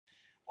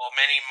well,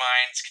 many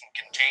minds can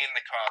contain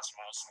the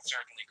cosmos, and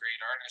certainly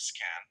great artists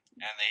can,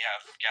 and they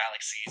have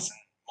galaxies and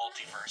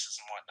multiverses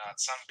and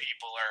whatnot. Some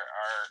people are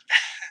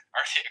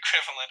are the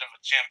equivalent of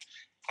a chimp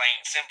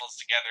playing cymbals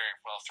together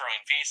while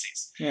throwing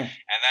feces, Yeah.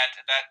 and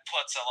that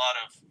puts a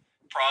lot of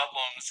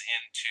problems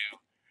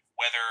into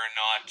whether or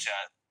not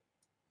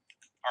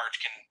art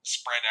can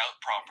spread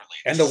out properly.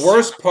 And the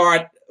worst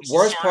part, This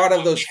is sort of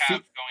of what we those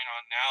have going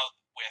on now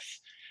with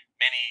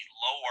many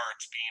low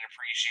arts being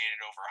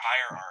appreciated over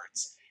higher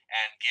arts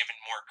and given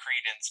more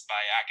credence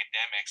by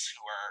academics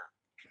who are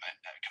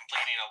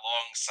completing a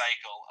long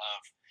cycle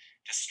of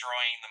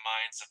destroying the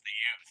minds of the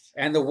youth.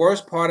 And the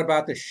worst part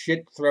about the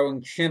shit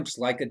throwing chimps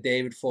like a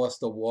David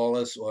Foster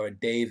Wallace or a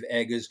Dave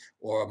Eggers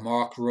or a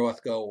Mark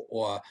Rothko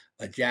or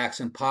a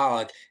Jackson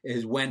Pollock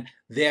is when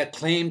they're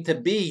claimed to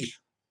be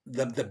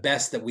the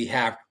best that we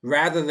have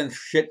rather than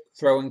shit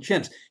throwing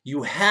chimps.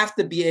 You have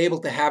to be able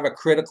to have a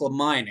critical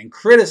mind, and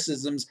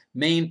criticism's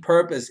main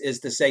purpose is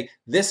to say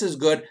this is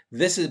good,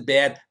 this is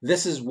bad,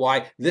 this is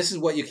why, this is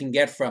what you can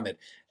get from it.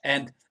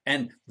 And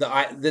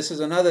this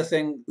is another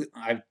thing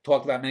I've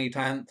talked about many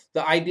times,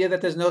 the idea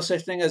that there's no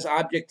such thing as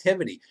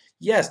objectivity.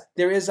 Yes,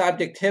 there is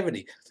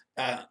objectivity.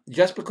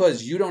 Just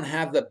because you don't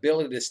have the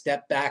ability to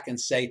step back and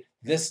say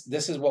this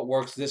is what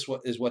works, this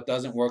is what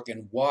doesn't work,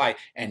 and why,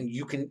 and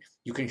you can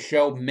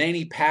show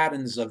many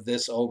patterns of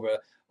this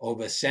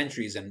over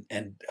centuries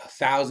and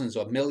thousands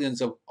or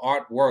millions of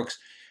artworks.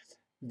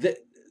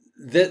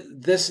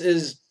 This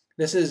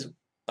is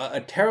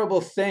a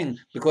terrible thing,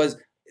 because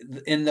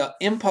in the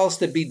impulse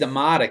to be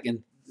demotic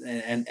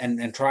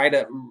and try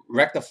to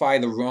rectify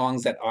the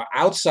wrongs that are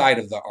outside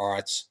of the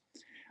arts,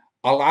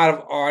 a lot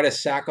of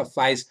artists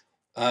sacrifice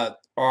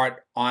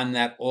art on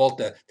that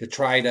altar to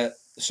try to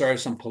serve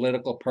some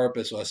political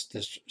purpose or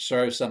to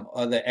serve some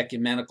other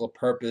ecumenical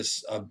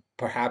purpose of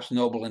perhaps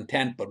noble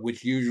intent, but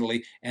which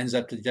usually ends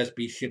up to just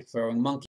be shit throwing monkeys.